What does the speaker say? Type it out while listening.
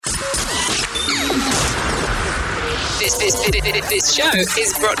This show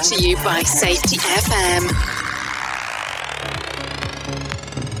is brought to you by Safety FM.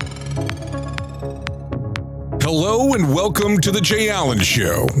 Hello and welcome to the Jay Allen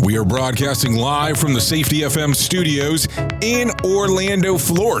Show. We are broadcasting live from the Safety FM studios in Orlando,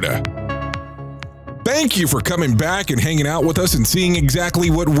 Florida. Thank you for coming back and hanging out with us and seeing exactly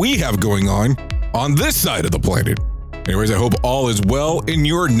what we have going on this side of the planet. Anyways, I hope all is well in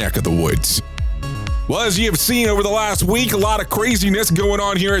your neck of the woods. Well, as you have seen over the last week, a lot of craziness going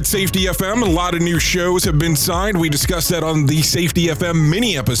on here at Safety FM. A lot of new shows have been signed. We discussed that on the Safety FM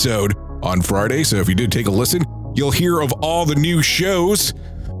mini episode on Friday. So if you did take a listen, you'll hear of all the new shows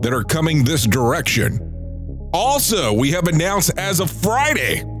that are coming this direction. Also, we have announced as of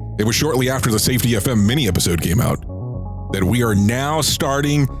Friday, it was shortly after the Safety FM mini episode came out, that we are now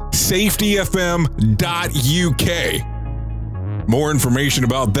starting safetyfm.uk. More information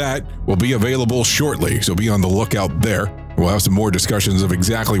about that will be available shortly, so be on the lookout there. We'll have some more discussions of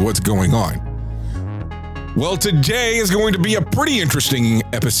exactly what's going on. Well, today is going to be a pretty interesting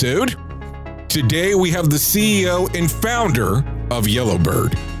episode. Today we have the CEO and founder of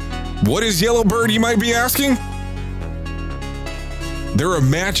Yellowbird. What is Yellowbird, you might be asking? They're a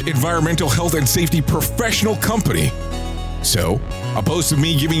match environmental health and safety professional company. So, opposed to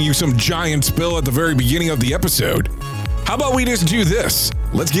me giving you some giant spill at the very beginning of the episode, how about we just do this?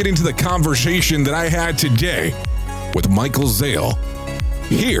 Let's get into the conversation that I had today with Michael Zalle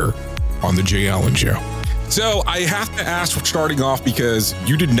here on the Jay Allen Show. So I have to ask, starting off, because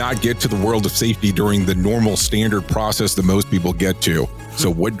you did not get to the world of safety during the normal standard process that most people get to.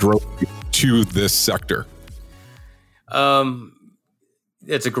 So what drove you to this sector?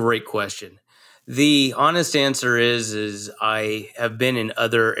 It's a great question. The honest answer is I have been in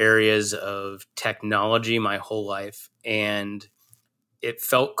other areas of technology my whole life, and it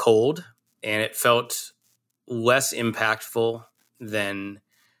felt cold and it felt less impactful than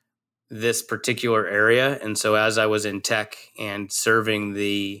this particular area. And so as I was in tech and serving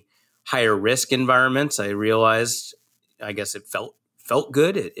the higher risk environments, I realized, I guess it felt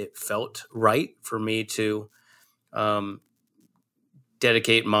good. It felt right for me to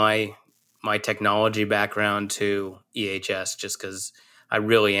dedicate my technology background to EHS, just because I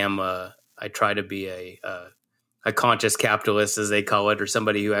really am I try to be a conscious capitalist, as they call it, or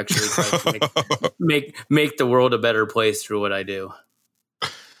somebody who actually tries to make the world a better place through what I do.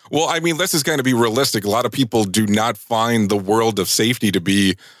 Well, I mean, let's just kind of be realistic. A lot of people do not find the world of safety to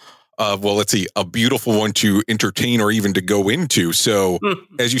be, a beautiful one to entertain or even to go into. So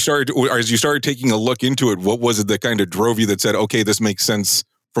as you started taking a look into it, what was it that kind of drove you that said, okay, this makes sense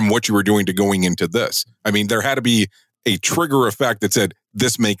from what you were doing to going into this? I mean, there had to be a trigger effect that said,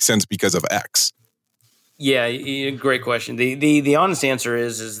 this makes sense because of X. Yeah, great question. The honest answer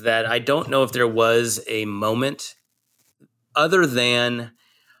is that I don't know if there was a moment other than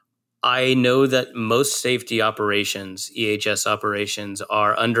I know that most safety operations, EHS operations,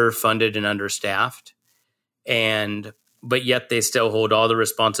 are underfunded and understaffed, but yet they still hold all the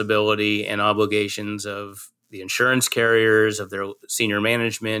responsibility and obligations of the insurance carriers, of their senior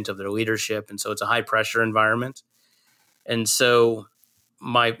management, of their leadership. And so it's a high pressure environment. And so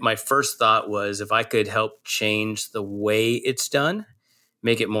my first thought was, if I could help change the way it's done,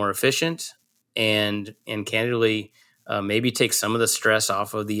 make it more efficient, and candidly, maybe take some of the stress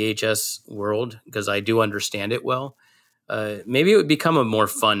off of the EHS world, because I do understand it well, maybe it would become a more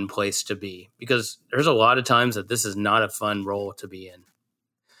fun place to be, because there's a lot of times that this is not a fun role to be in.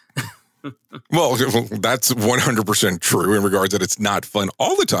 Well, that's 100% true in regards that it's not fun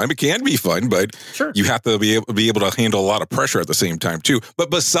all the time. It can be fun, but sure, you have to be able to handle a lot of pressure at the same time too.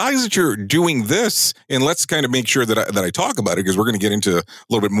 But besides that, you're doing this, and let's kind of make sure that I talk about it, because we're going to get into a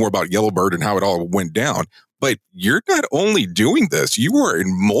little bit more about Yellowbird and how it all went down. But you're not only doing this, you are in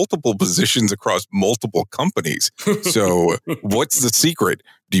multiple positions across multiple companies. So what's the secret?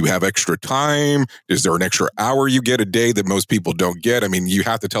 Do you have extra time? Is there an extra hour you get a day that most people don't get? I mean, you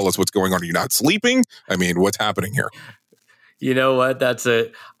have to tell us what's going on. Are you not sleeping? I mean, what's happening here? You know what?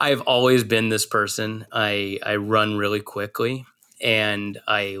 I've always been this person. I run really quickly, and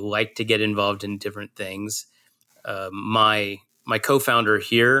I like to get involved in different things. My co-founder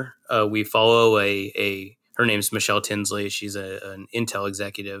here, we follow her name's Michelle Tinsley. She's an Intel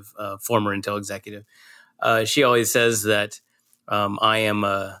executive, former Intel executive. She always says that I am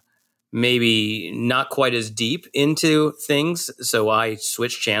maybe not quite as deep into things, so I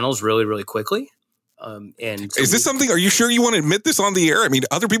switch channels really, really quickly. And so is this something? Are you sure you want to admit this on the air? I mean,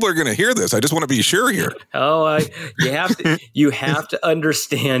 other people are going to hear this. I just want to be sure here. You have to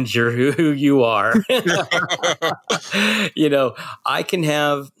understand who you are. You know, I can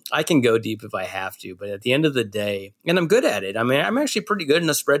have I can go deep if I have to, but at the end of the day, and I'm good at it. I mean, I'm actually pretty good in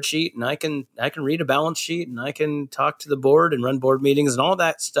a spreadsheet, and I can read a balance sheet, and I can talk to the board and run board meetings and all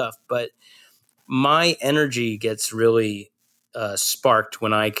that stuff. But my energy gets really sparked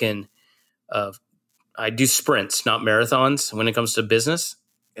when I can. I do sprints, not marathons, when it comes to business,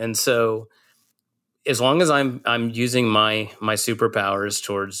 and so as long as I'm using my superpowers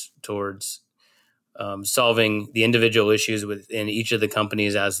towards solving the individual issues within each of the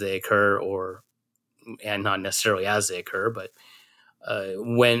companies as they occur, and not necessarily as they occur, but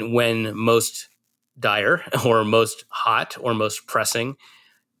when most dire or most hot or most pressing,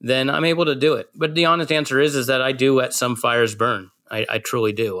 then I'm able to do it. But the honest answer is that I do let some fires burn. I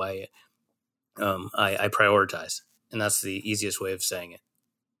truly do. I prioritize, and that's the easiest way of saying it.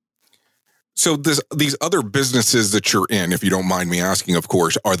 So these other businesses that you're in, if you don't mind me asking, of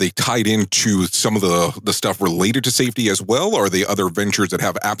course, are they tied into some of the stuff related to safety as well? Or are they other ventures that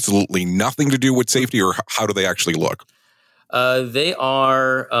have absolutely nothing to do with safety, or how do they actually look? They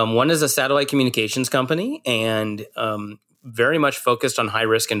are, one is a satellite communications company and very much focused on high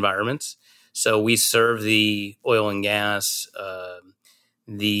risk environments. So we serve the oil and gas,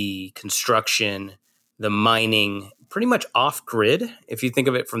 the construction, the mining, pretty much off grid, if you think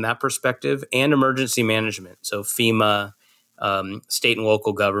of it from that perspective, and emergency management. So FEMA, state and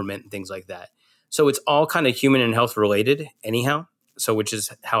local government, and things like that. So it's all kind of human and health related anyhow. So which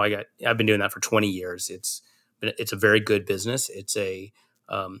is how I've been doing that for 20 years. It's a very good business. It's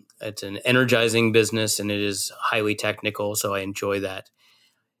an energizing business, and it is highly technical. So I enjoy that.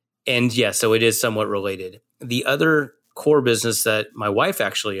 And yeah, so it is somewhat related. The other core business that my wife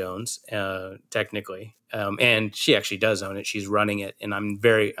actually owns, technically, and she actually does own it. She's running it, and I'm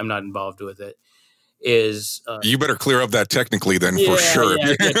not involved with it. Is you better clear up that technically then for sure.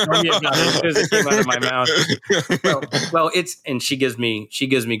 Yeah, tell me about it as soon as it came out of my mouth. Well, and she gives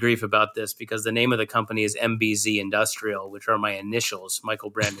me grief about this because the name of the company is MBZ Industrial, which are my initials, Michael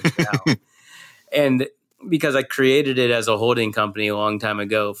Brandon Brown, and because I created it as a holding company a long time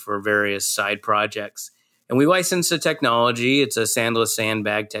ago for various side projects, and we licensed the technology. It's a sandless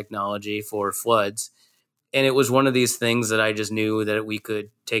sandbag technology for floods, and it was one of these things that I just knew that we could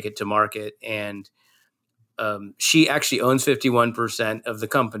take it to market. And she actually owns 51% of the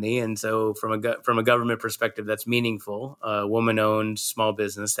company, and so from a government perspective, that's meaningful. Woman-owned, small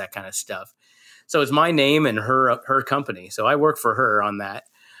business, that kind of stuff. So it's my name and her company. So I work for her on that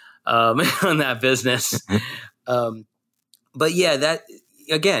on that business. But yeah, that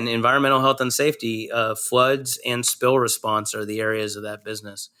again, environmental health and safety, floods and spill response are the areas of that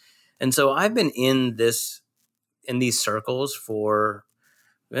business. And so I've been in these circles for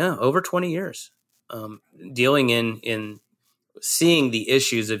over 20 years. Dealing in seeing the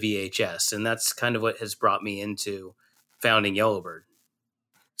issues of EHS. And that's kind of what has brought me into founding Yellowbird.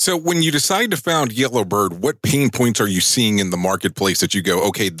 So when you decide to found Yellowbird, what pain points are you seeing in the marketplace that you go,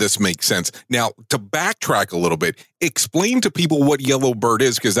 okay, this makes sense? Now, to backtrack a little bit, explain to people what Yellowbird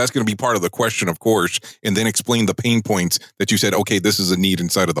is, because that's going to be part of the question, of course, and then explain the pain points that you said, okay, this is a need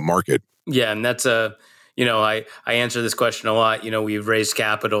inside of the market. Yeah, and that's I answer this question a lot. We've raised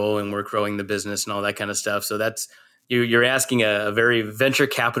capital and we're growing the business and all that kind of stuff. So that's you're asking a very venture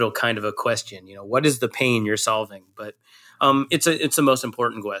capital kind of a question. What is the pain you're solving? But it's the most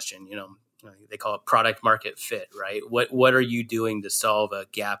important question. They call it product market fit, right? What are you doing to solve a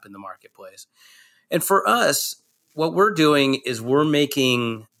gap in the marketplace? And for us, what we're doing is we're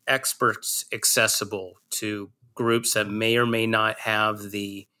making experts accessible to groups that may or may not have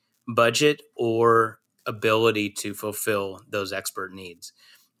the budget or ability to fulfill those expert needs.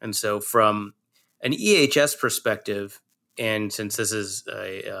 And so from an EHS perspective, and since this is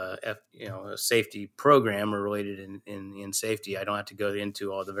a safety program or related in safety, I don't have to go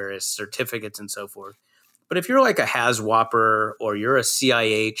into all the various certificates and so forth. But if you're like a HAZWOPER or you're a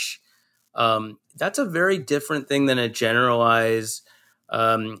CIH, that's a very different thing than a generalized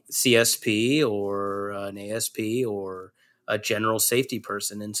CSP or an ASP or a general safety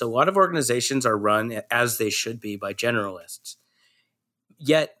person. And so a lot of organizations are run as they should be by generalists.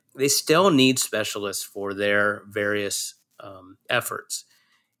 Yet they still need specialists for their various efforts.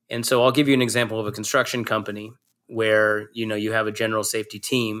 And so I'll give you an example of a construction company where, you have a general safety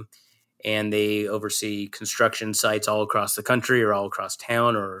team and they oversee construction sites all across the country or all across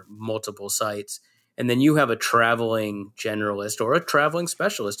town or multiple sites. And then you have a traveling generalist or a traveling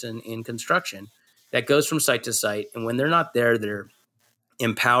specialist in construction that goes from site to site. And when they're not there, they're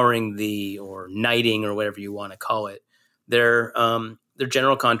empowering or knighting or whatever you want to call it, their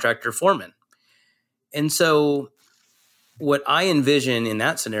general contractor foreman. And so what I envision in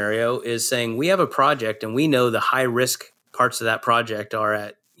that scenario is saying we have a project and we know the high risk parts of that project are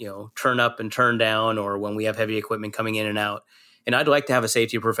at, turn up and turn down, or when we have heavy equipment coming in and out. And I'd like to have a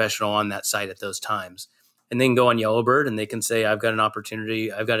safety professional on that site at those times. And then go on Yellowbird and they can say, I've got an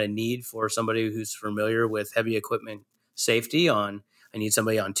opportunity, I've got a need for somebody who's familiar with heavy equipment safety I need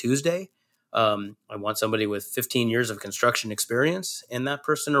somebody on Tuesday. I want somebody with 15 years of construction experience, and that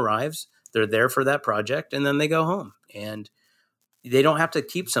person arrives. They're there for that project, and then they go home. And they don't have to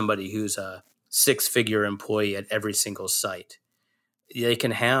keep somebody who's a 6-figure employee at every single site. They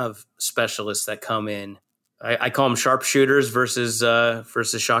can have specialists that come in. I call them sharpshooters versus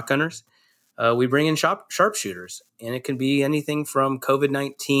shotgunners. We bring in sharpshooters, and it can be anything from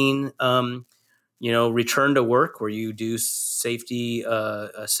COVID-19, return to work, where you do safety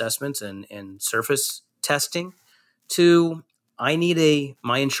assessments and surface testing, to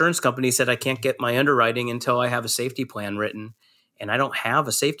my insurance company said I can't get my underwriting until I have a safety plan written, and I don't have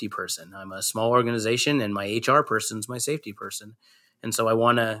a safety person. I'm a small organization, and my HR person's my safety person. And so I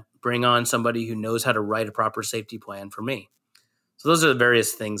want to bring on somebody who knows how to write a proper safety plan for me. So those are the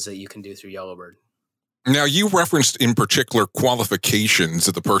various things that you can do through Yellowbird. Now, you referenced in particular qualifications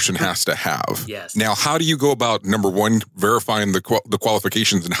that the person has to have. Yes. Now, how do you go about, number one, verifying the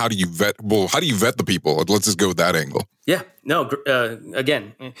qualifications, and how do you vet the people? Let's just go with that angle. Yeah. No,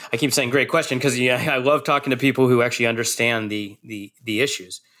 again, I keep saying great question because I love talking to people who actually understand the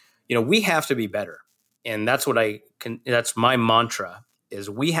issues. We have to be better. And that's that's my mantra, is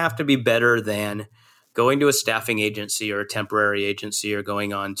we have to be better than going to a staffing agency or a temporary agency, or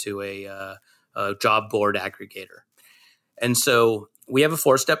going on to a job board aggregator. And so we have a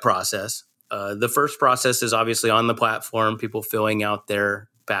 4-step process. The first process is obviously on the platform, people filling out their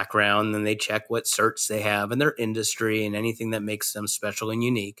background, and they check what certs they have in their industry and anything that makes them special and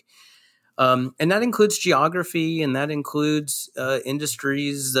unique. And that includes geography, and that includes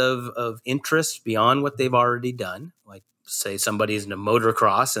industries of interest beyond what they've already done. Like, say somebody's into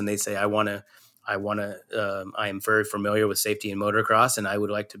motocross and they say, I am very familiar with safety in motocross, and I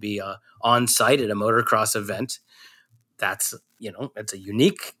would like to be on site at a motocross event. That's, it's a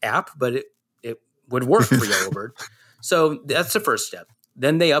unique app, but it would work for Yellowbird. So that's the first step.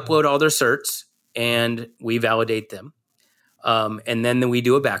 Then they upload all their certs and we validate them. And then we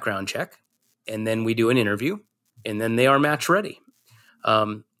do a background check, and then we do an interview, and then they are match ready.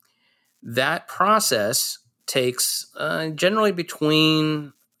 That process takes generally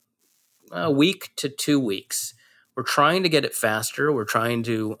between a week to 2 weeks. We're trying to get it faster. We're trying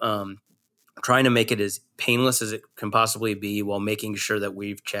to make it as painless as it can possibly be, while making sure that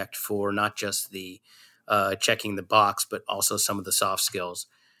we've checked for not just the checking the box, but also some of the soft skills.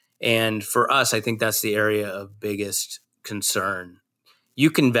 And for us, I think that's the area of biggest concern.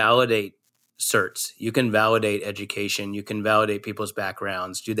 You can validate certs, you can validate education, you can validate people's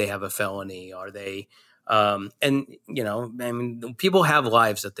backgrounds. Do they have a felony? Are they, people have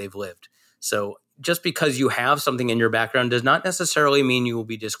lives that they've lived. So just because you have something in your background does not necessarily mean you will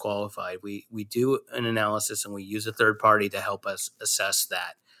be disqualified. We do an analysis, and we use a third party to help us assess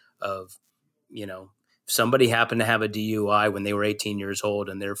that. If somebody happened to have a DUI when they were 18 years old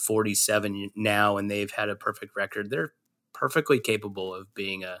and they're 47 now and they've had a perfect record, they're perfectly capable of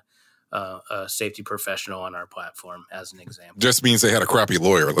being a safety professional on our platform, as an example. Just means they had a crappy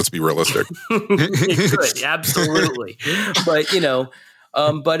lawyer. Let's be realistic. It could, absolutely.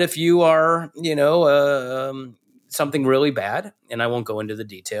 But if you are, something really bad, and I won't go into the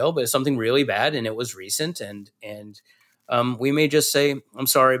detail, but something really bad and it was recent, and we may just say, I'm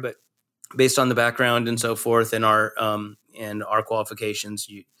sorry, but based on the background and so forth and our qualifications,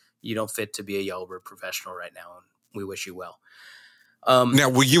 you don't fit to be a Yellowbird professional right now, and we wish you well. Now,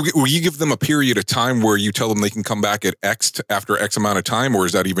 will you give them a period of time where you tell them they can come back at after X amount of time, or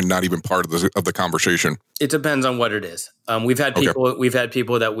is that not even part of the conversation? It depends on what it is. We've had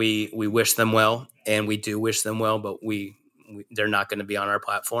people that we wish them well, and we do wish them well, but they're not going to be on our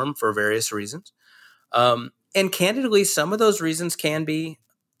platform for various reasons. And candidly, some of those reasons can be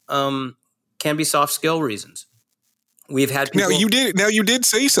soft skill reasons. We've had people. Now you did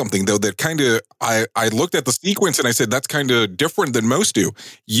say something though that kind of I looked at the sequence and I said that's kind of different than most do.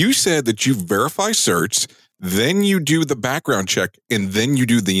 You said that you verify certs, then you do the background check, and then you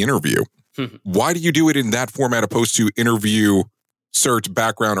do the interview. Why do you do it in that format opposed to interview, certs,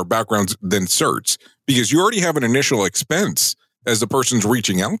 background, or backgrounds then certs? Because you already have an initial expense as the person's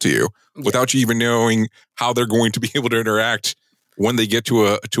reaching out to you without you even knowing how they're going to be able to interact when they get to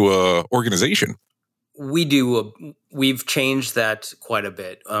a organization. We've changed that quite a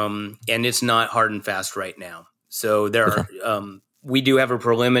bit, and it's not hard and fast right now. So we do have a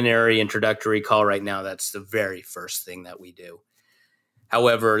preliminary introductory call right now. That's the very first thing that we do.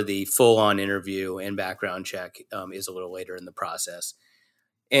 However, the full-on interview and background check is a little later in the process.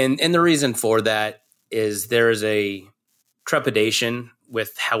 And the reason for that is there is a trepidation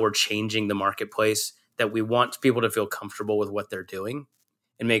with how we're changing the marketplace, that we want people to feel comfortable with what they're doing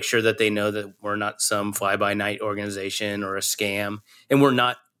and make sure that they know that we're not some fly-by-night organization or a scam, and we're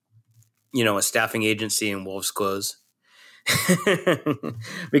not, a staffing agency in wolf's clothes.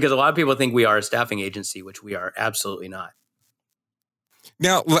 Because a lot of people think we are a staffing agency, which we are absolutely not.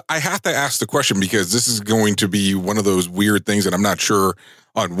 Now, I have to ask the question because this is going to be one of those weird things, and I'm not sure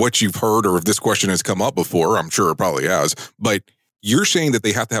on what you've heard or if this question has come up before. I'm sure it probably has, but you're saying that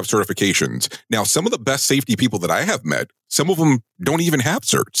they have to have certifications. Now, some of the best safety people that I have met, some of them don't even have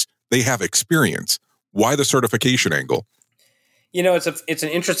certs. They have experience. Why the certification angle? It's an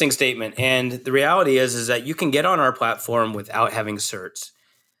interesting statement. And the reality is that you can get on our platform without having certs.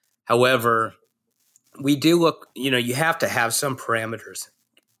 However, we do look, you have to have some parameters.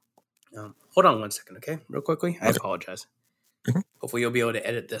 Hold on one second, okay? Real quickly. I apologize. Mm-hmm. Hopefully you'll be able to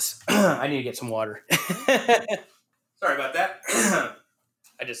edit this. I need to get some water. Sorry about that.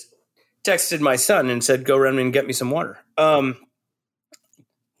 I just texted my son and said, go run and get me some water.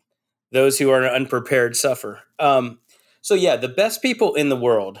 Those who are unprepared suffer. So yeah, the best people in the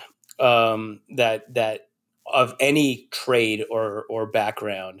world that of any trade or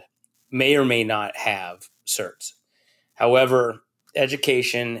background may or may not have certs. However,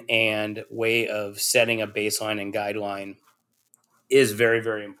 education and way of setting a baseline and guideline is very,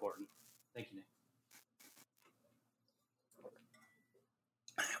 very important. Thank you, Nick.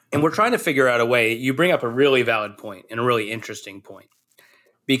 And we're trying to figure out a way. You bring up a really valid point and a really interesting point,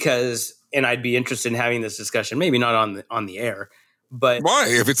 because, and I'd be interested in having this discussion, maybe not on the air, but why?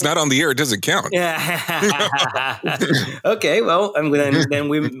 If it's not on the air, it doesn't count. Yeah. Okay. Well, then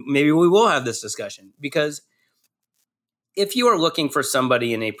we will have this discussion, because if you are looking for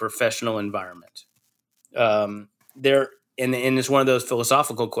somebody in a professional environment, and it's one of those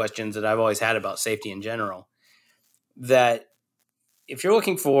philosophical questions that I've always had about safety in general, that if you're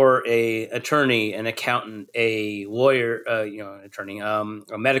looking for a attorney, an accountant, a lawyer, an attorney, a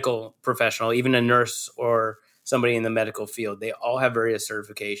medical professional, even a nurse or somebody in the medical field, they all have various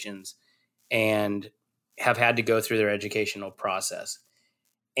certifications and have had to go through their educational process.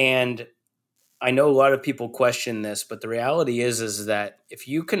 And I know a lot of people question this, but the reality is that if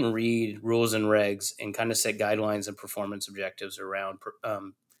you can read rules and regs and kind of set guidelines and performance objectives around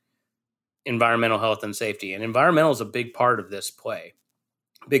environmental health and safety, and environmental is a big part of this play,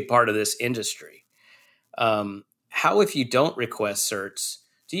 big part of this industry. How, if you don't request certs,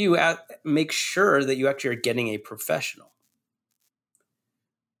 do you make sure that you actually are getting a professional?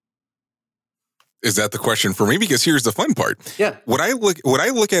 Is that the question for me? Because here's the fun part. Yeah. What I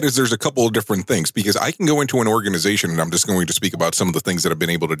look at is there's a couple of different things, because I can go into an organization, and I'm just going to speak about some of the things that I've been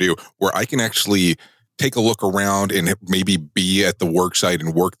able to do, where I can actually take a look around and maybe be at the work site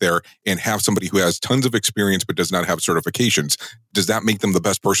and work there and have somebody who has tons of experience but does not have certifications. Does that make them the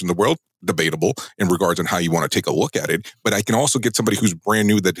best person in the world? Debatable in regards on how you want to take a look at it. But I can also get somebody who's brand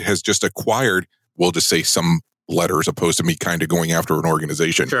new that has just acquired, we'll just say, some letters, opposed to me kind of going after an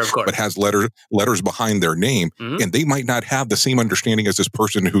organization, sure, of course, but has letters behind their name, mm-hmm. and they might not have the same understanding as this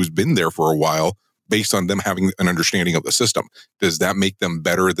person who's been there for a while, based on them having an understanding of the system. Does that make them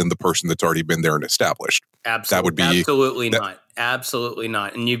better than the person that's already been there and established? Absolutely. That would be absolutely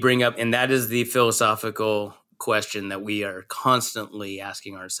not. And you bring up, and that is the philosophical question that we are constantly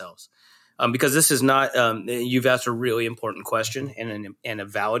asking ourselves, because this is not. You've asked a really important question and a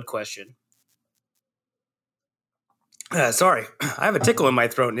valid question. Sorry, I have a tickle in my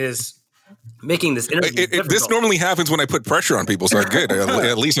throat, and it is making this interview difficult. This normally happens when I put pressure on people, so good.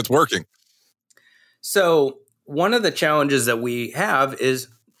 At least it's working. So one of the challenges that we have is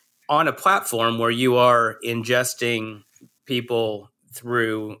on a platform where you are ingesting people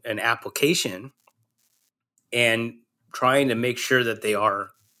through an application and trying to make sure that they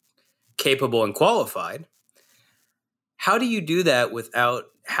are capable and qualified. How do you do that without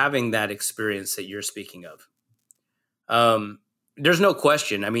having that experience that you're speaking of? There's no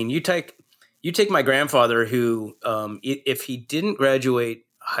question. I mean, you take my grandfather, who, if he didn't graduate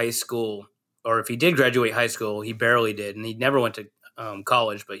high school, or if he did graduate high school, he barely did, and he never went to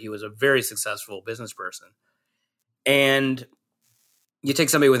college, but he was a very successful business person. And you take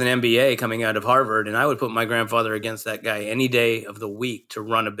somebody with an MBA coming out of Harvard, and I would put my grandfather against that guy any day of the week to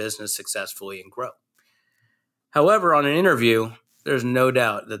run a business successfully and grow. However, on an interview, there's no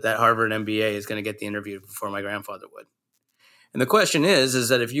doubt that Harvard MBA is going to get the interview before my grandfather would. And the question is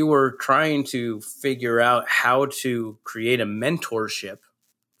that if you were trying to figure out how to create a mentorship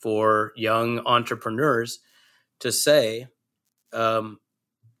for young entrepreneurs to say,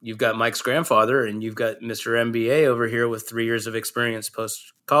 you've got Mike's grandfather and you've got Mr. MBA over here with 3 years of experience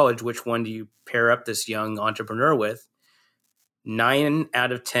post college. Which one do you pair up this young entrepreneur with? 9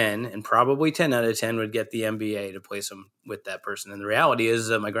 out of 10, and probably 10 out of 10 would get the MBA to place them with that person. And the reality is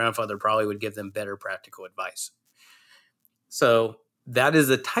that my grandfather probably would give them better practical advice. So that is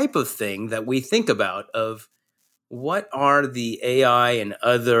the type of thing that we think about of what are the AI and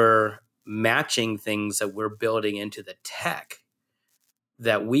other matching things that we're building into the tech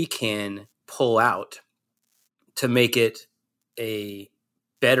that we can pull out to make it a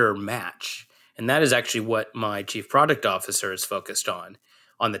better match. And that is actually what my chief product officer is focused on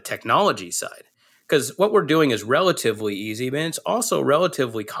the technology side. Because what we're doing is relatively easy, but it's also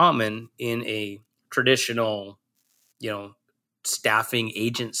relatively common in a traditional, staffing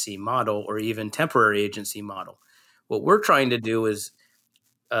agency model or even temporary agency model. What we're trying to do is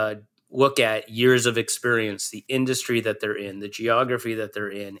look at years of experience, the industry that they're in, the geography that they're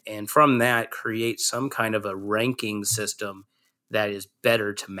in, and from that create some kind of a ranking system that is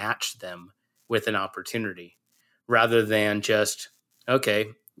better to match them with an opportunity rather than just, okay,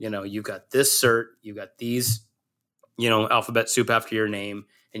 you've got this cert, you've got these, alphabet soup after your name,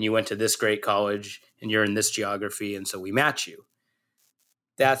 and you went to this great college and you're in this geography. And so we match you.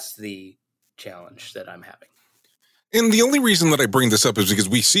 That's the challenge that I'm having. And the only reason that I bring this up is because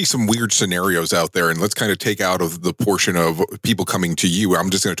we see some weird scenarios out there, and let's kind of take out of the portion of people coming to you. I'm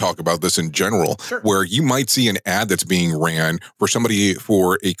just going to talk about this in general, Sure. Where you might see an ad that's being ran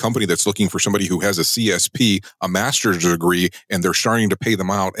for a company that's looking for somebody who has a CSP, a master's degree, and they're starting to pay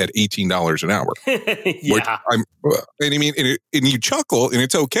them out at $18 an hour. Yeah. And you chuckle, and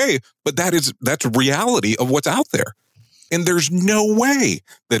it's okay, but that's reality of what's out there. And there's no way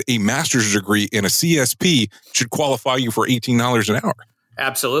that a master's degree in a CSP should qualify you for $18 an hour.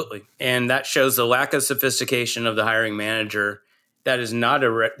 Absolutely. And that shows the lack of sophistication of the hiring manager. That is not a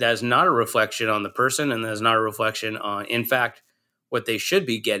reflection on the person, and that is not a reflection on, in fact, what they should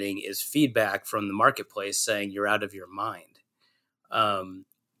be getting is feedback from the marketplace saying you're out of your mind.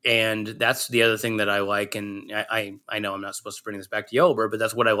 And that's the other thing that I like. And I know I'm not supposed to bring this back to Yellowbird, but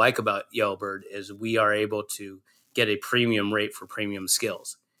that's what I like about Yellowbird is we are able to get a premium rate for premium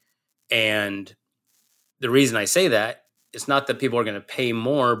skills. And the reason I say that, it's not that people are going to pay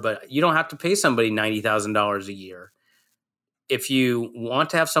more, but you don't have to pay somebody $90,000 a year. If you want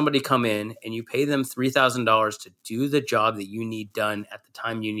to have somebody come in and you pay them $3,000 to do the job that you need done at the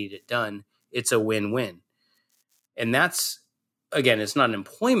time you need it done, it's a win-win. And that's, again, it's not an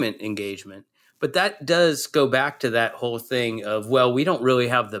employment engagement, but that does go back to that whole thing of, well, we don't really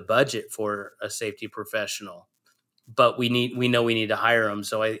have the budget for a safety professional, but we know we need to hire them.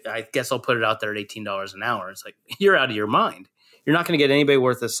 So I guess I'll put it out there at $18 an hour. It's like, you're out of your mind. You're not going to get anybody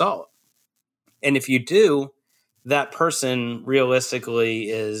worth a salt. And if you do, that person realistically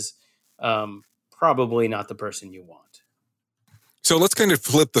is probably not the person you want. So let's kind of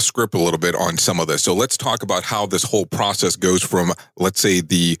flip the script a little bit on some of this. So let's talk about how this whole process goes from, let's say,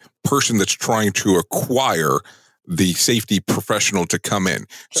 the person that's trying to acquire the safety professional to come in.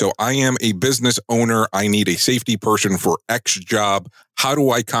 So I am a business owner. I need a safety person for X job. How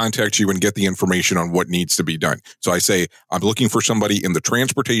do I contact you and get the information on what needs to be done? So I say, I'm looking for somebody in the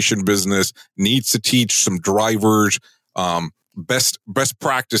transportation business, needs to teach some drivers, best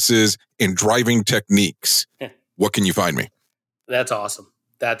practices in driving techniques. What can you find me? That's awesome.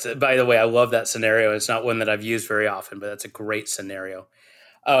 By the way, I love that scenario. It's not one that I've used very often, but that's a great scenario.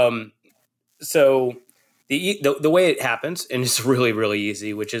 So the way it happens, and it's really, really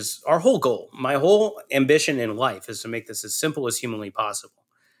easy, which is our whole goal. My whole ambition in life is to make this as simple as humanly possible.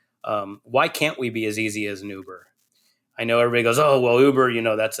 Why can't we be as easy as an Uber? I know everybody goes, oh, well,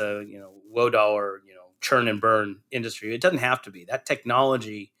 Uber, that's a low dollar, churn and burn industry. It doesn't have to be. That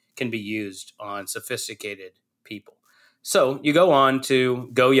technology can be used on sophisticated people. So you go on to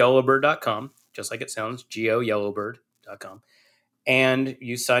goyellowbird.com, just like it sounds, goyellowbird.com, and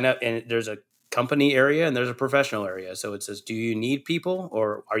you sign up, and there's a company area and there's a professional area. So it says, do you need people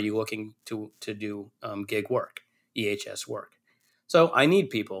or are you looking to do gig work, EHS work? So I need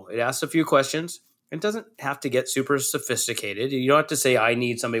people. It asks a few questions. It doesn't have to get super sophisticated. You don't have to say, I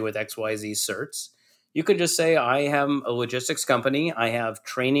need somebody with XYZ certs. You can just say, I have a logistics company. I have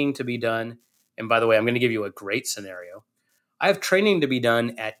training to be done. And by the way, I'm going to give you a great scenario. I have training to be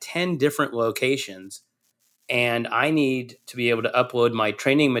done at 10 different locations, and I need to be able to upload my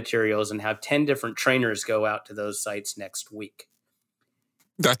training materials and have 10 different trainers go out to those sites next week.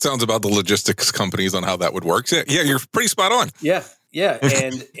 That sounds about the logistics companies on how that would work. Yeah, you're pretty spot on. Yeah.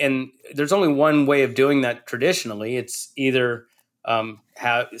 And there's only one way of doing that traditionally. It's either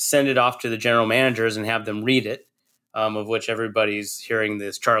send it off to the general managers and have them read it, of which everybody's hearing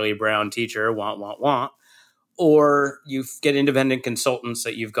this Charlie Brown teacher, want. Or you get independent consultants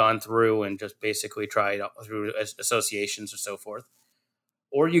that you've gone through and just basically tried through associations or so forth.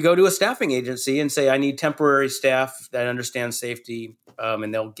 Or you go to a staffing agency and say, I need temporary staff that understands safety.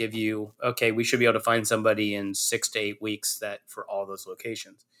 And they'll give you, okay, we should be able to find somebody in 6 to 8 weeks that for all those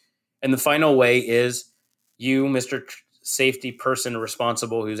locations. And the final way is you, Mr. Safety person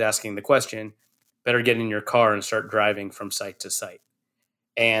responsible who's asking the question, better get in your car and start driving from site to site.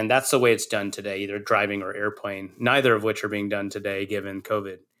 And that's the way it's done today, either driving or airplane, neither of which are being done today given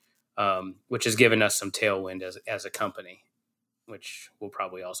COVID, which has given us some tailwind as a company, which we'll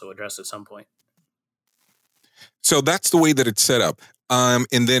probably also address at some point. So that's the way that it's set up.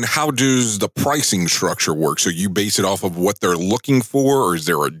 And then how does the pricing structure work? So you base it off of what they're looking for, or is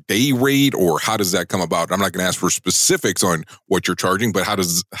there a day rate, or how does that come about? I'm not going to ask for specifics on what you're charging, but how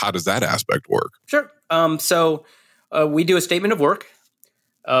does that aspect work? Sure. So we do a statement of work.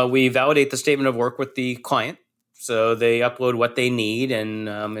 We validate the statement of work with the client. So they upload what they need,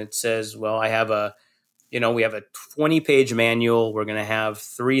 and it says, well, we have a 20-page manual. We're going to have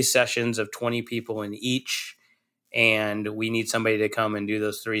 3 sessions of 20 people in each, and we need somebody to come and do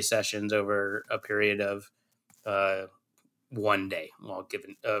those 3 sessions over a period of 1 day. Well,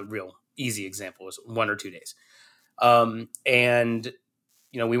 given a real easy example is 1 or 2 days. And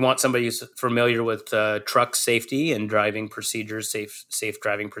we want somebody who's familiar with truck safety and driving procedures, safe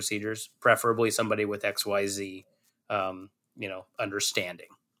driving procedures, preferably somebody with XYZ, understanding.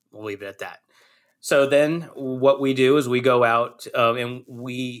 We'll leave it at that. So then what we do is we go out and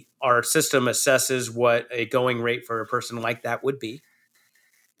our system assesses what a going rate for a person like that would be.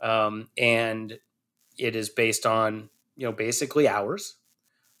 And it is based on, basically hours.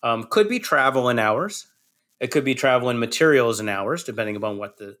 Could be travel in hours. It could be travel and materials in hours, depending upon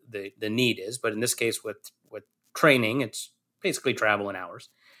what the need is. But in this case, with training, it's basically travel in hours.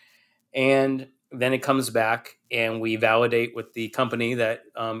 And then it comes back and we validate with the company that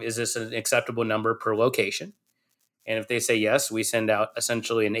is this an acceptable number per location? And if they say yes, we send out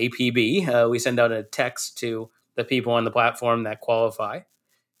essentially an APB. We send out a text to the people on the platform that qualify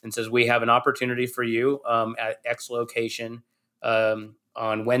and says, we have an opportunity for you at X location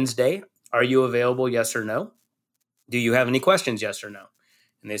on Wednesday. Are you available? Yes or no? Do you have any questions? Yes or no?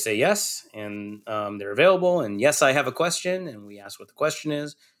 And they say yes, and they're available. And yes, I have a question. And we ask what the question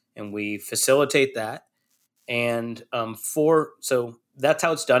is, and we facilitate that. And so that's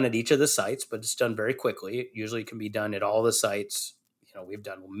how it's done at each of the sites, but it's done very quickly. It usually can be done at all the sites. We've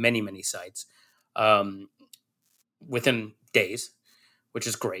done many, many sites within days, which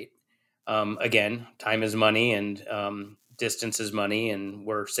is great. Again, time is money and distance is money, and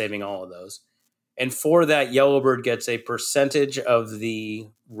we're saving all of those. And for that, Yellowbird gets a percentage of the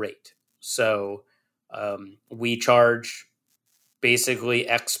rate. So we charge basically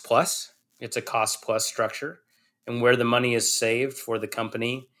X plus. It's a cost plus structure. And where the money is saved for the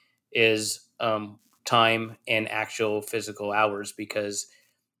company is time and actual physical hours, because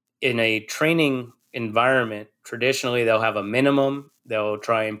in a training environment, traditionally they'll have a minimum. They'll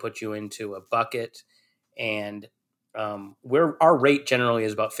try and put you into a bucket, and our rate generally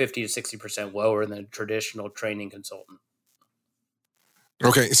is about 50 to 60% lower than a traditional training consultant.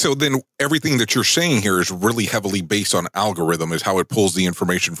 Okay, so then everything that you're saying here is really heavily based on algorithm, is how it pulls the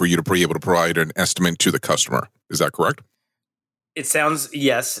information for you to be able to provide an estimate to the customer. Is that correct? It sounds,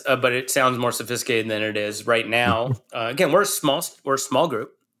 yes, but it sounds more sophisticated than it is right now. Again, we're a small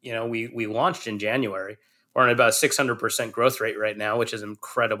group. We launched in January. We're on about a 600% growth rate right now, which is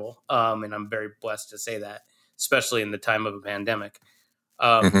incredible. And I'm very blessed to say that, especially in the time of a pandemic.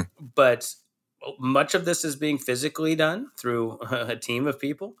 But much of this is being physically done through a team of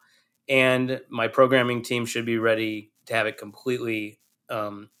people, and my programming team should be ready to have it completely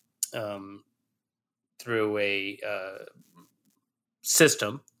through a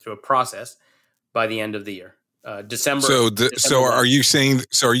system, through a process by the end of the year. December. So are you saying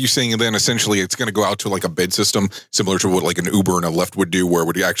then essentially it's going to go out to like a bid system similar to what like an Uber and a Lyft would do, where it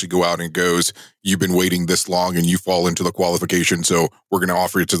would actually go out and it goes, you've been waiting this long and you fall into the qualification, so we're going to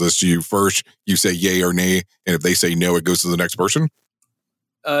offer it to you first. You say yay or nay, and if they say no, it goes to the next person?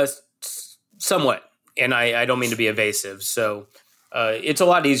 Somewhat. And I don't mean to be evasive. So it's a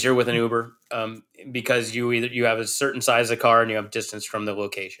lot easier with an Uber because you have a certain size of car and you have distance from the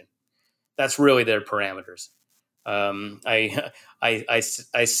location. That's really their parameters. I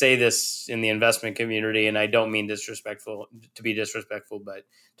say this in the investment community, and I don't mean to be disrespectful, but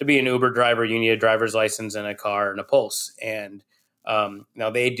to be an Uber driver, you need a driver's license and a car and a pulse. And now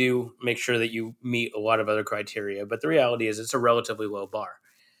they do make sure that you meet a lot of other criteria, but the reality is it's a relatively low bar.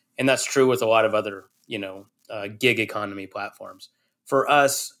 And that's true with a lot of other, gig economy platforms. For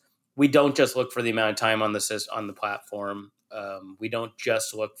us, we don't just look for the amount of time on the platform. We don't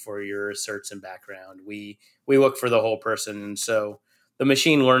just look for your certs and background. We look for the whole person. And so the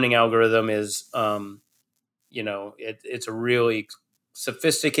machine learning algorithm is, it's a really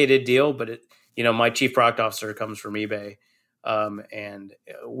sophisticated deal, but my chief product officer comes from eBay. And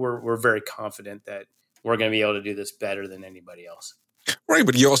we're very confident that we're going to be able to do this better than anybody else. Right,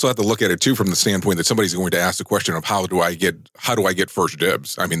 but you also have to look at it too from the standpoint that somebody's going to ask the question of how do I get first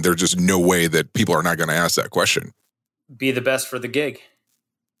dibs? I mean, there's just no way that people are not going to ask that question. Be the best for the gig.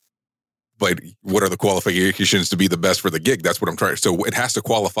 But what are the qualifications to be the best for the gig? That's what I'm trying. So it has to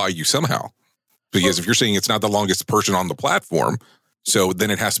qualify you somehow. Because if you're saying it's not the longest person on the platform, so then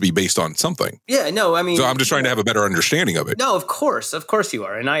it has to be based on something. Yeah, no, I mean. So I'm just trying to have a better understanding of it. No, of course you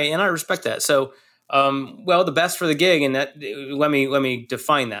are, and I respect that. So, the best for the gig, and that let me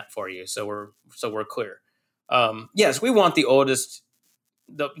define that for you, so we're clear. Yes, we want the oldest,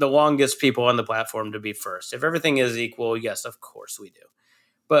 the longest people on the platform to be first. If everything is equal, yes, of course we do.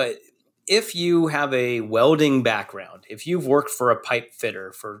 But if you have a welding background, if you've worked for a pipe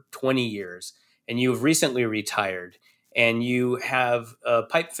fitter for 20 years and you've recently retired and you have a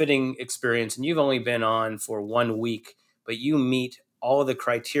pipe fitting experience and you've only been on for 1 week, but you meet all of the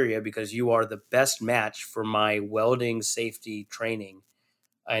criteria because you are the best match for my welding safety training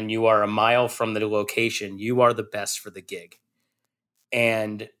and you are a mile from the location, you are the best for the gig.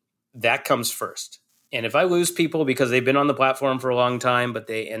 And that comes first. And if I lose people because they've been on the platform for a long time, but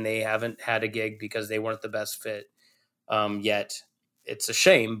they haven't had a gig because they weren't the best fit yet, it's a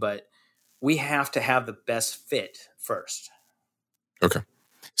shame, but we have to have the best fit first. Okay.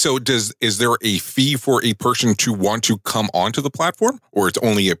 So is there a fee for a person to want to come onto the platform, or it's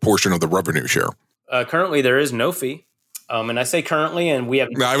only a portion of the revenue share? Currently, there is no fee. And I say currently, and we have...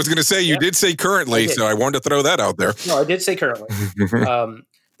 No, I was going to say, you did say currently, so I wanted to throw that out there. No, I did say currently.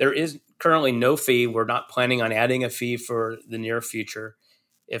 There is currently no fee. We're not planning on adding a fee for the near future.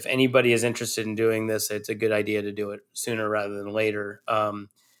 If anybody is interested in doing this, it's a good idea to do it sooner rather than later.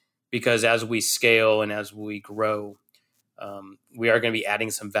 Because as we scale and as we grow, we are going to be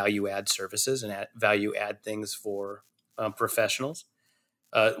adding some value add services and value add things for professionals.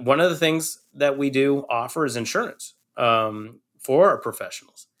 One of the things that we do offer is insurance for our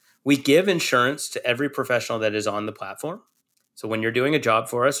professionals. We give insurance to every professional that is on the platform. So when you're doing a job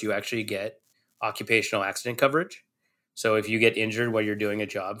for us, you actually get occupational accident coverage. So if you get injured while you're doing a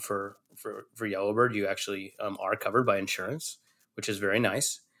job for Yellowbird, you actually are covered by insurance, which is very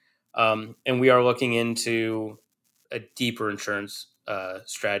nice. And we are looking into a deeper insurance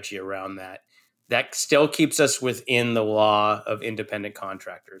strategy around that. That still keeps us within the law of independent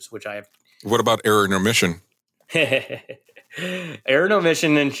contractors, which I have. What about error and omission? Error and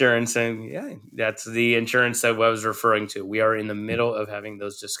omission insurance, and yeah, that's the insurance that I was referring to. We are in the middle of having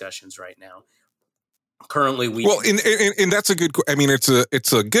those discussions right now. Currently, and that's a good. I mean, it's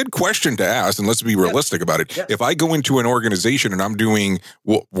a good question to ask, and let's be realistic about it. Yeah. If I go into an organization and I'm doing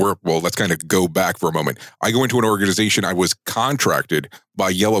let's kind of go back for a moment. I go into an organization I was contracted by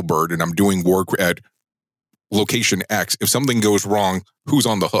Yellowbird, and I'm doing work at location X. If something goes wrong, who's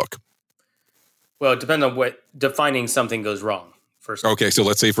on the hook? Well, it depends on what defining something goes wrong. First. Okay, so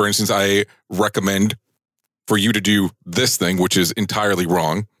let's say, for instance, I recommend for you to do this thing, which is entirely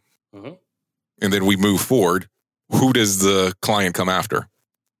wrong. Mm-hmm. And then we move forward. Who does the client come after?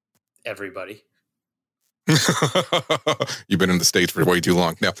 Everybody. You've been in the States for way too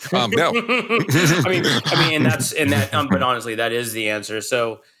long. No. No. But honestly, that is the answer.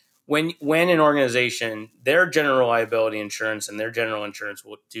 So when an organization, their general liability insurance and their general insurance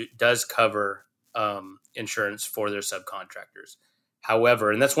does cover insurance for their subcontractors.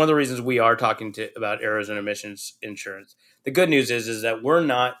 However, and that's one of the reasons we are talking about errors and omissions insurance. The good news is that we're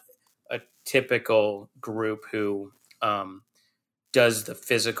not a typical group who does the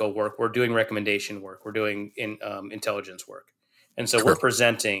physical work. We're doing recommendation work. We're doing intelligence work. And so we're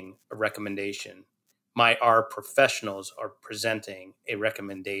presenting a recommendation. Our professionals are presenting a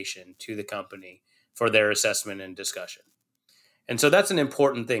recommendation to the company for their assessment and discussion. And so that's an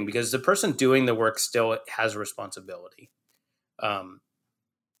important thing because the person doing the work still has responsibility.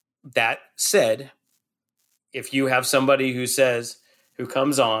 That said, if you have somebody who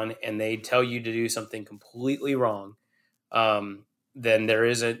comes on and they tell you to do something completely wrong, then there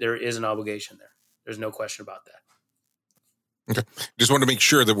is an obligation there. There's no question about that. Okay. Just wanted to make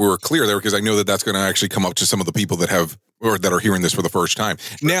sure that we were clear there because I know that that's going to actually come up to some of the people that are hearing this for the first time.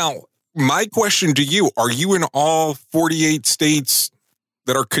 Sure. Now, my question to you, are you in all 48 states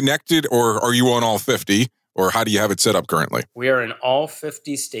that are connected or are you on all 50? or how do you have it set up currently? We are in all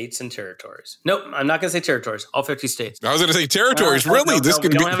 50 states and territories. Nope, I'm not going to say territories. All 50 states. I was going to say territories. Really? No, we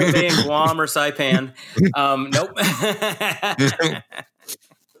don't have anything in Guam or Saipan. Nope.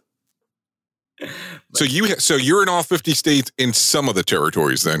 So you're in all 50 states in some of the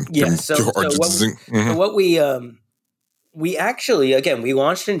territories then. Yes. So what we actually, again, we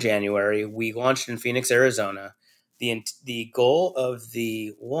launched in January. We launched in Phoenix, Arizona. The goal of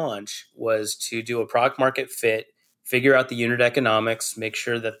the launch was to do a product market fit, figure out the unit economics, make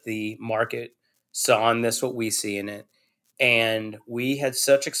sure that the market saw in this what we see in it. And we had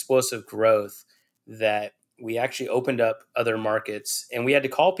such explosive growth that we actually opened up other markets, and we had to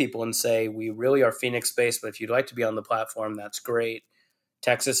call people and say, we really are Phoenix based, but if you'd like to be on the platform, that's great.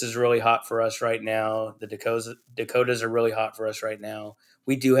 Texas is really hot for us right now. The Dakotas are really hot for us right now.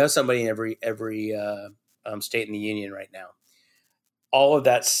 We do have somebody in every state in the union right now. All of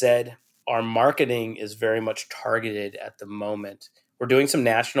that said, our marketing is very much targeted at the moment. We're doing some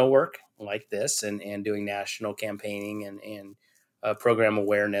national work like this and doing national campaigning and program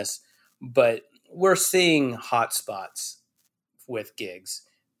awareness, but we're seeing hot spots with gigs.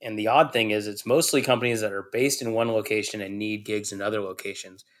 And the odd thing is it's mostly companies that are based in one location and need gigs in other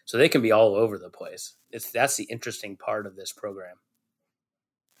locations. So they can be all over the place. That's the interesting part of this program.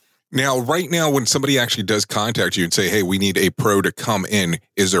 Now, right now, when somebody actually does contact you and say, hey, we need a pro to come in,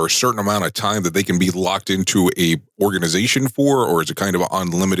 is there a certain amount of time that they can be locked into a organization for, or is it kind of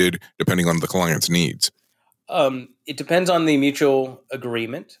unlimited depending on the client's needs? It depends on the mutual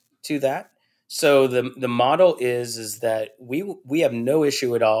agreement to that. So the model is that we have no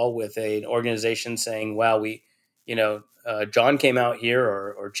issue at all with an organization saying, wow, John came out here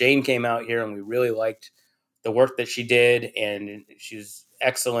or Jane came out here and we really liked the work that she did and she's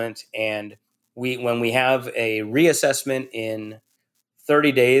excellent. And when we have a reassessment in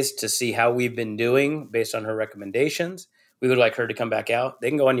 30 days to see how we've been doing based on her recommendations, we would like her to come back out. They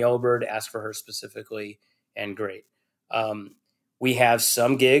can go on Yellowbird, ask for her specifically, and great. We have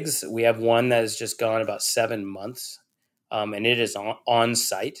some gigs. We have one that has just gone about 7 months, and it is on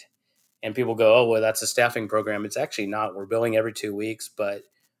site. And people go, oh, well, that's a staffing program. It's actually not. We're billing every 2 weeks, but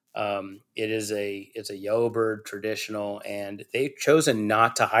it's a Yellowbird traditional, and they've chosen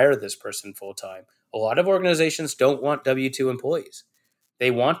not to hire this person full time. A lot of organizations don't want W-2 employees.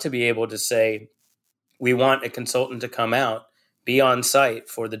 They want to be able to say, we want a consultant to come out, be on site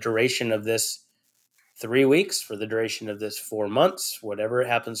for the duration of this 3 weeks, for the duration of this 4 months, whatever it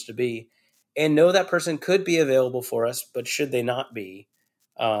happens to be, and know that person could be available for us, but should they not be,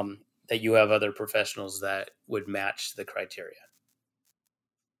 that you have other professionals that would match the criteria.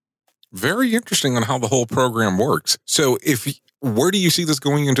 Very interesting on how the whole program works. So where do you see this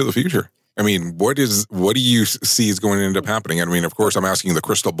going into the future? I mean, what do you see is going to end up happening? I mean, of course, I'm asking the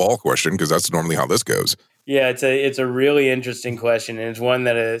crystal ball question because that's normally how this goes. Yeah, it's a really interesting question, and it's one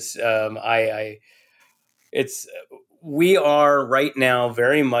that is we are right now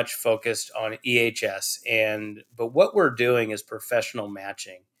very much focused on EHS, but what we're doing is professional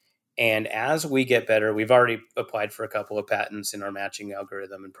matching. And as we get better, we've already applied for a couple of patents in our matching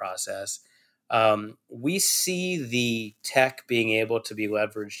algorithm and process. We see the tech being able to be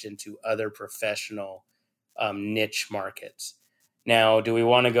leveraged into other professional niche markets. Now, do we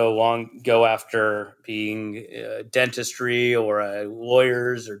want to go after being dentistry or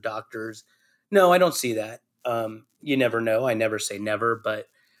lawyers or doctors? No, I don't see that. You never know. I never say never, but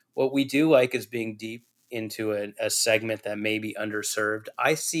what we do like is being deep into a segment that may be underserved.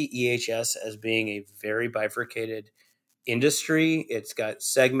 I see EHS as being a very bifurcated industry. It's got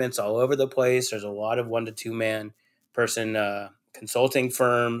segments all over the place. There's a lot of 1 to 2 man person consulting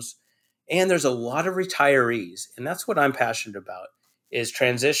firms, and there's a lot of retirees. And that's what I'm passionate about, is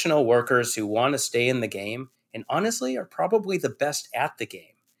transitional workers who want to stay in the game and honestly are probably the best at the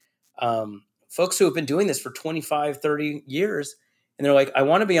game. Folks who have been doing this for 25, 30 years, and they're like, I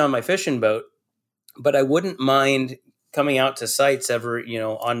want to be on my fishing boat, but I wouldn't mind coming out to sites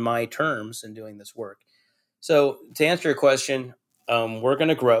on my terms and doing this work. So to answer your question, we're going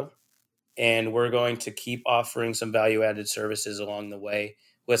to grow, and we're going to keep offering some value-added services along the way,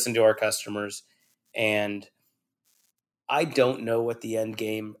 listen to our customers. And I don't know what the end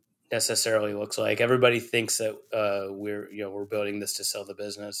game necessarily looks like. Everybody thinks that we're building this to sell the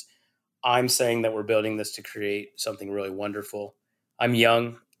business. I'm saying that we're building this to create something really wonderful. I'm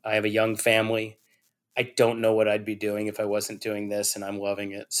young. I have a young family. I don't know what I'd be doing if I wasn't doing this, and I'm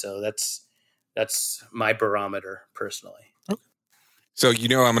loving it. So that's my barometer personally. Okay. So, I'm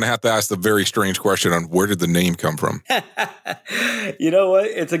going to have to ask the very strange question on where did the name come from? You know what?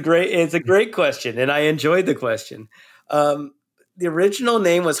 It's a great question, and I enjoyed the question. The original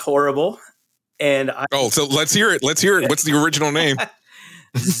name was Horrible, And so let's hear it. Let's hear it. What's the original name?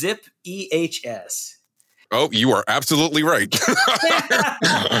 Zip EHS. Oh, you are absolutely right.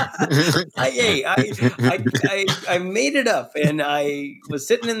 I made it up, and I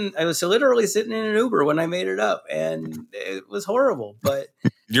was literally sitting in an Uber when I made it up, and it was horrible. But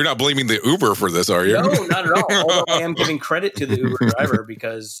you're not blaming the Uber for this, are you? No, not at all. Although I am giving credit to the Uber driver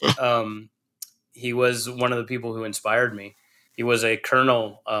because he was one of the people who inspired me. He was a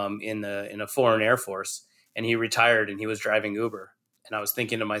colonel in a foreign air force, and he retired, and he was driving Uber, and I was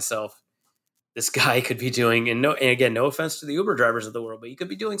thinking to myself, this guy could be doing, and again, no offense to the Uber drivers of the world, but he could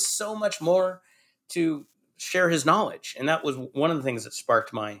be doing so much more to share his knowledge. And that was one of the things that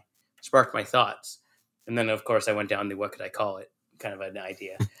sparked my thoughts. And then, of course, I went down to what could I call it, kind of an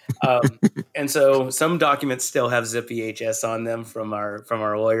idea. And so some documents still have Zip EHS on them from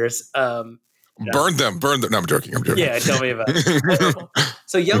our lawyers. Burn them. No, I'm joking. Yeah, tell me about it.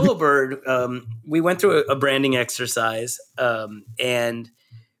 So Yellowbird, we went through a branding exercise, and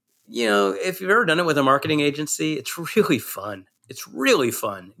if you've ever done it with a marketing agency, it's really fun. It's really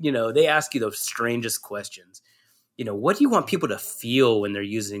fun. They ask you the strangest questions. What do you want people to feel when they're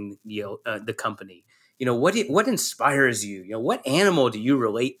using the company? What inspires you? What animal do you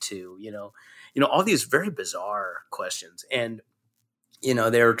relate to? All these very bizarre questions. And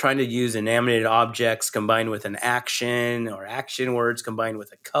they were trying to use animated objects combined with an action, or action words combined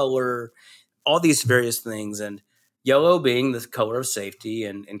with a color, all these various things. And yellow being the color of safety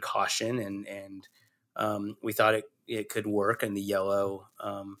and caution. And we thought it could work in the yellow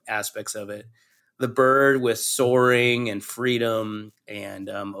aspects of it. The bird with soaring and freedom, and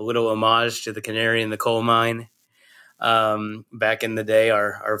a little homage to the canary in the coal mine. Back in the day,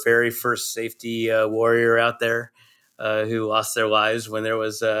 our very first safety warrior out there, who lost their lives when there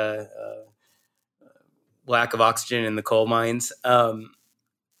was a lack of oxygen in the coal mines.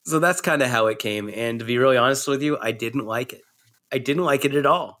 So that's kind of how it came. And to be really honest with you, I didn't like it. I didn't like it at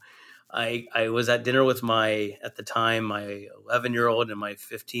all. I was at dinner with at the time, my 11-year-old and my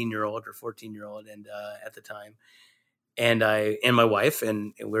 15-year-old or 14-year-old, and at the time, and my wife,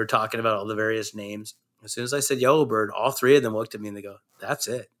 and we were talking about all the various names. As soon as I said Yellowbird, all three of them looked at me and they go, "That's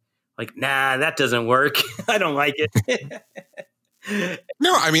it." Like, nah, that doesn't work. I don't like it.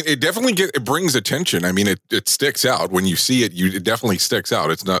 No, I mean, it definitely it brings attention. I mean, it sticks out when you see it. It definitely sticks out.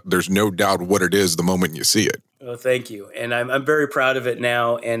 There's no doubt what it is the moment you see it. Well, thank you. And I'm very proud of it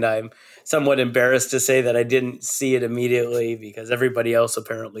now. And I'm somewhat embarrassed to say that I didn't see it immediately because everybody else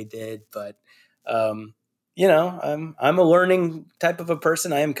apparently did. But, I'm a learning type of a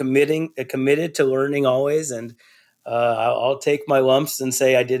person. I am committed to learning always. And I'll take my lumps and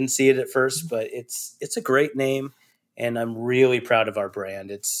say I didn't see it at first, but it's a great name. And I'm really proud of our brand.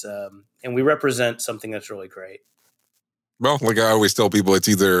 It's and we represent something that's really great. Well, like I always tell people, it's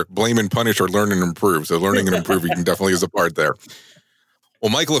either blame and punish or learn and improve. So learning and improving definitely is a part there.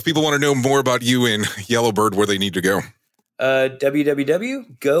 Well, Michael, if people want to know more about you and Yellowbird, where they need to go?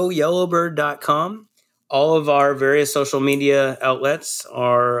 www.goyellowbird.com. All of our various social media outlets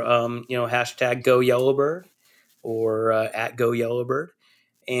are, hashtag #GoYellowbird or at @GoYellowbird.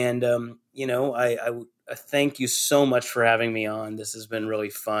 And, I thank you so much for having me on. This has been really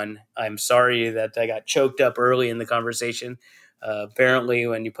fun. I'm sorry that I got choked up early in the conversation. Apparently,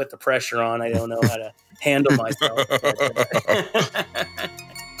 when you put the pressure on, I don't know how to handle myself.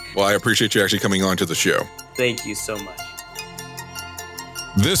 Well, I appreciate you actually coming on to the show. Thank you so much.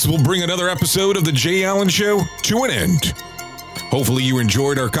 This will bring another episode of The Jay Allen Show to an end. Hopefully you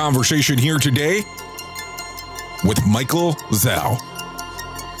enjoyed our conversation here today with Michael Zalle.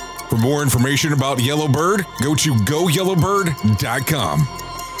 For more information about Yellowbird, go to goyellowbird.com.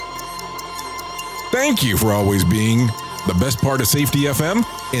 Thank you for always being the best part of Safety FM,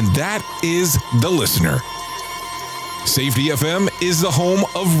 and that is the listener. Safety FM is the home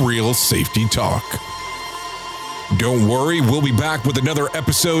of real safety talk. Don't worry, we'll be back with another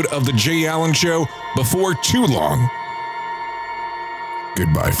episode of The Jay Allen Show before too long.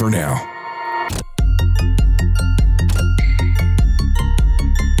 Goodbye for now.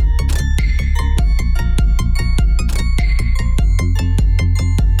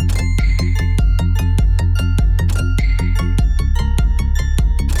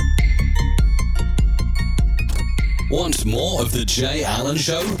 Want more of The Jay Allen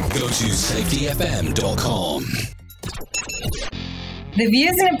Show? Go to safetyfm.com. The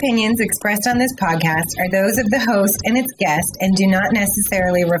views and opinions expressed on this podcast are those of the host and its guest and do not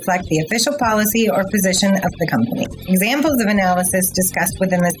necessarily reflect the official policy or position of the company. Examples of analysis discussed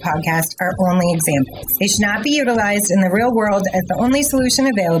within this podcast are only examples. They should not be utilized in the real world as the only solution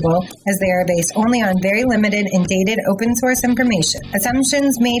available, as they are based only on very limited and dated open source information.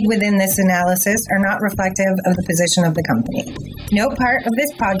 Assumptions made within this analysis are not reflective of the position of the company. No part of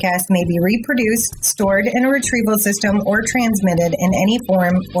this podcast may be reproduced, stored in a retrieval system, or transmitted in any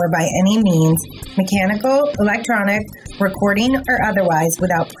form or by any means, mechanical, electronic, recording, or otherwise,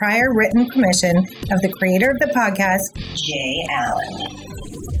 without prior written permission of the creator of the podcast, Jay Allen.